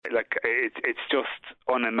it's just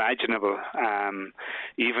unimaginable.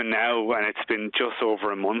 Even now, and it's been just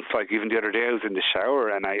over a month. Like even the other day, I was in the shower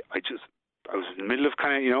and I was in the middle of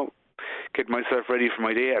kind of getting myself ready for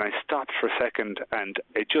my day, and I stopped for a second, and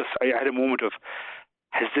I had a moment of,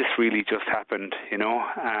 has this really just happened?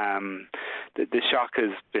 The shock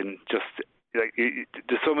has been just. Like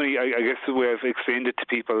there's so many. I guess the way I've explained it to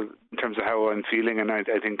people in terms of how I'm feeling, and I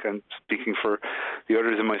think I'm speaking for the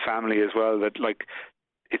others in my family as well. That like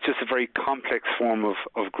it's just a very complex form of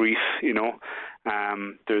grief.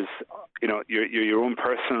 There's your own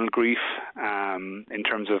personal grief in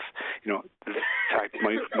terms of the fact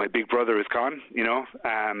my big brother is gone.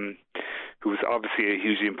 Who was obviously a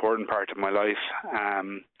hugely important part of my life.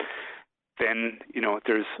 Then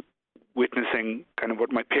there's witnessing kind of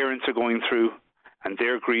what my parents are going through and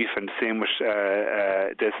their grief, and the same with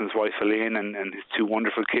Desmond's wife Elaine and his two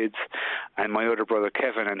wonderful kids, and my other brother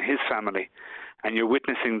Kevin and his family. And you're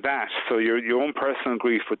witnessing that, so your own personal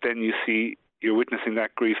grief, but then you're witnessing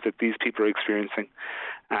that grief that these people are experiencing.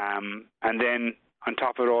 And then on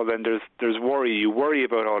top of it all, then there's worry. You worry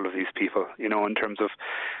about all of these people, in terms of,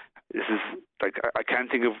 this is like, I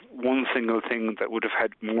can't think of one single thing that would have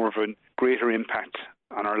had more of a greater impact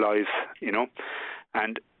on our lives,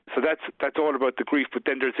 and so that's all about the grief. But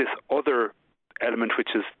then there's this other element, which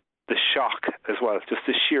is the shock as well, just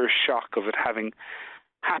the sheer shock of it having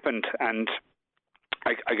happened. And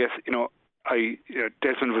I guess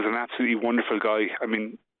Desmond was an absolutely wonderful guy. I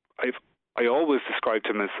mean, I always described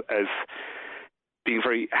him as being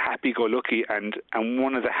very happy-go-lucky and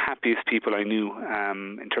one of the happiest people I knew,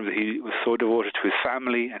 in terms of he was so devoted to his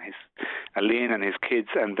family and his Elaine and his kids,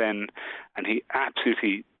 and he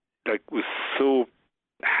absolutely was so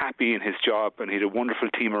happy in his job, and he had a wonderful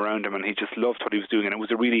team around him, and he just loved what he was doing. And it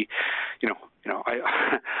was a really, I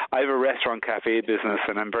have a restaurant cafe business,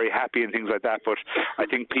 and I'm very happy and things like that. But I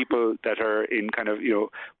think people that are in kind of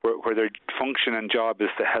where their function and job is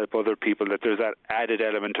to help other people, that there's that added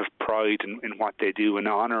element of pride in what they do and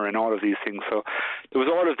honor and all of these things. So there was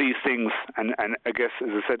all of these things, and I guess, as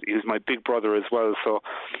I said, he was my big brother as well. So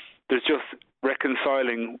there's just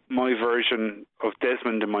reconciling my version of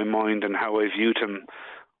Desmond in my mind and how I viewed him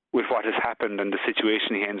with what has happened and the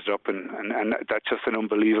situation he ended up in, and that's just an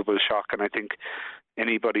unbelievable shock. And I think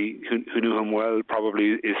anybody who knew him well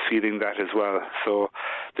probably is feeling that as well. So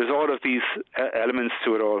there's all of these elements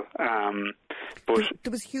to it all. But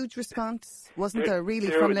there was huge response, wasn't there?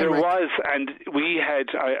 Really, from Limerick. There was, and we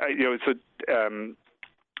had. I'm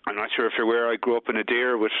not sure if you're aware. I grew up in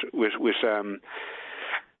Adair with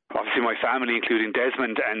obviously my family, including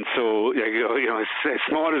Desmond, and so as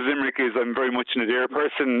small as Limerick is, I'm very much an Adair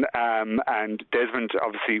person, and Desmond,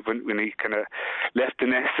 obviously, when he kind of left the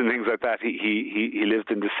nest and things like that, he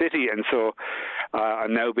lived in the city, and so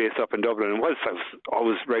I'm now based up in Dublin, and I was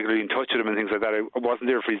always regularly in touch with him and things like that. I wasn't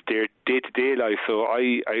there for his day-to-day life, so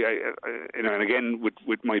I and again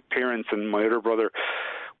with my parents and my other brother,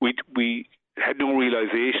 we had no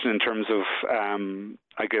realization in terms of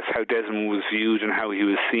I guess how Desmond was viewed and how he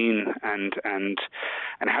was seen, and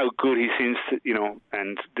how good he seems to,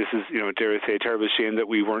 and this is, dare I say, a terrible shame that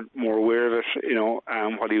we weren't more aware of it,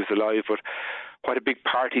 while he was alive, but what a big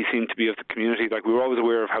part he seemed to be of the community. Like, we were always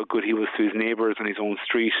aware of how good he was to his neighbours and his own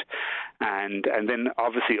street, and then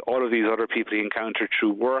obviously all of these other people he encountered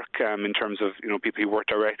through work, in terms of people he worked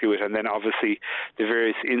directly with, and then obviously the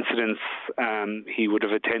various incidents he would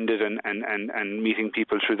have attended and meeting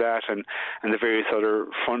people through that, and the various other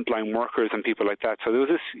frontline workers and people like that. So there was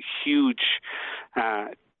this huge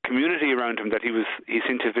community around him that he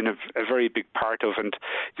seemed to have been a very big part of. And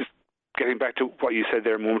just getting back to what you said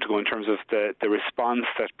there a moment ago in terms of the response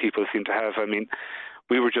that people seem to have, I mean,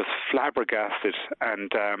 we were just flabbergasted,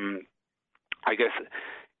 and I guess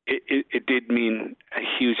it did mean a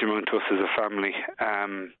huge amount to us as a family.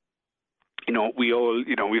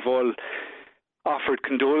 We've all offered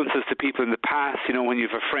condolences to people in the past, when you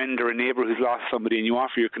have a friend or a neighbour who's lost somebody and you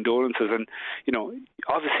offer your condolences, and,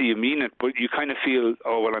 obviously you mean it, but you kind of feel,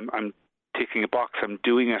 oh, well, I'm ticking a box, I'm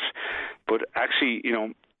doing it. But actually,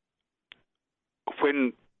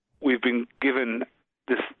 when we've been given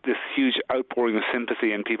this huge outpouring of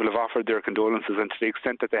sympathy and people have offered their condolences, and to the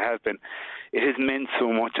extent that they have been, it has meant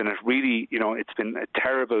so much, and it really, it's been a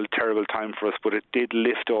terrible, terrible time for us, but it did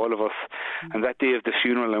lift all of us. And that day of the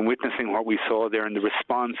funeral, and witnessing what we saw there, and the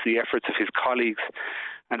response, the efforts of his colleagues,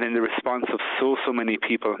 and then the response of so many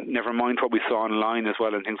people, never mind what we saw online as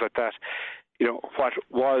well and things like that, what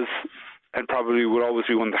was, and probably will always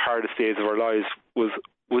be one of the hardest days of our lives, was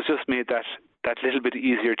just made that little bit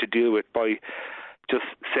easier to deal with by just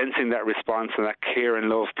sensing that response and that care and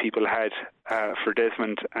love people had for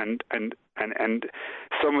Desmond, and and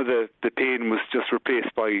some of the pain was just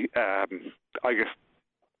replaced by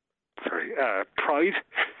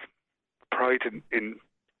pride in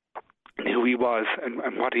who he was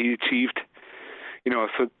and what he achieved.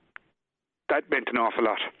 So that meant an awful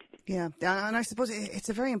lot. Yeah, and I suppose it's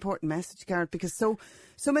a very important message, Gareth, because so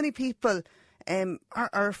many people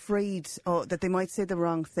are afraid that they might say the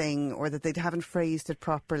wrong thing, or that they haven't phrased it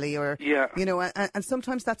properly, or and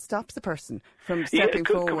sometimes that stops the person from stepping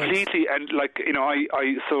forward. Completely. And I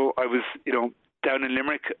was down in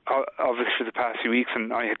Limerick obviously for the past few weeks,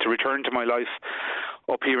 and I had to return to my life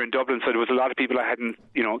up here in Dublin, so there was a lot of people I hadn't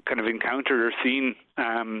kind of encountered or seen,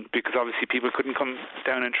 because obviously people couldn't come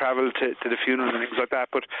down and travel to the funeral and things like that.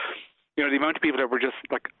 But the amount of people that were just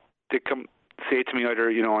like, they come say to me either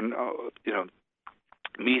on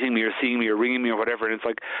meeting me or seeing me or ringing me or whatever, and it's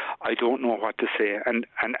like, I don't know what to say, and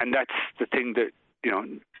that's the thing that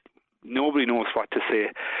nobody knows what to say.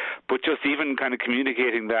 But just even kind of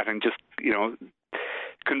communicating that and just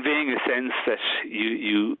conveying a sense that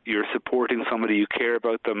you're supporting somebody, you care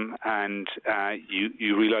about them, and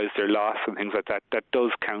you realise their loss and things like that. That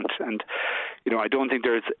does count. And I don't think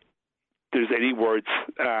there's any words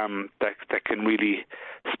that can really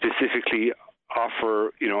specifically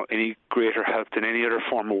offer any greater help than any other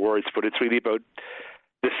form of words. But it's really about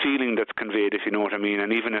the feeling that's conveyed, if you know what I mean.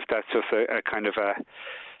 And even if that's just a kind of a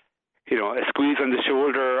squeeze on the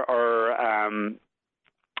shoulder, or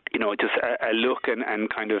just a look and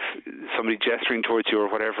kind of somebody gesturing towards you or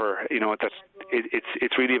whatever, that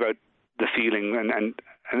it's really about the feeling,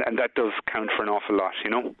 and that does count for an awful lot,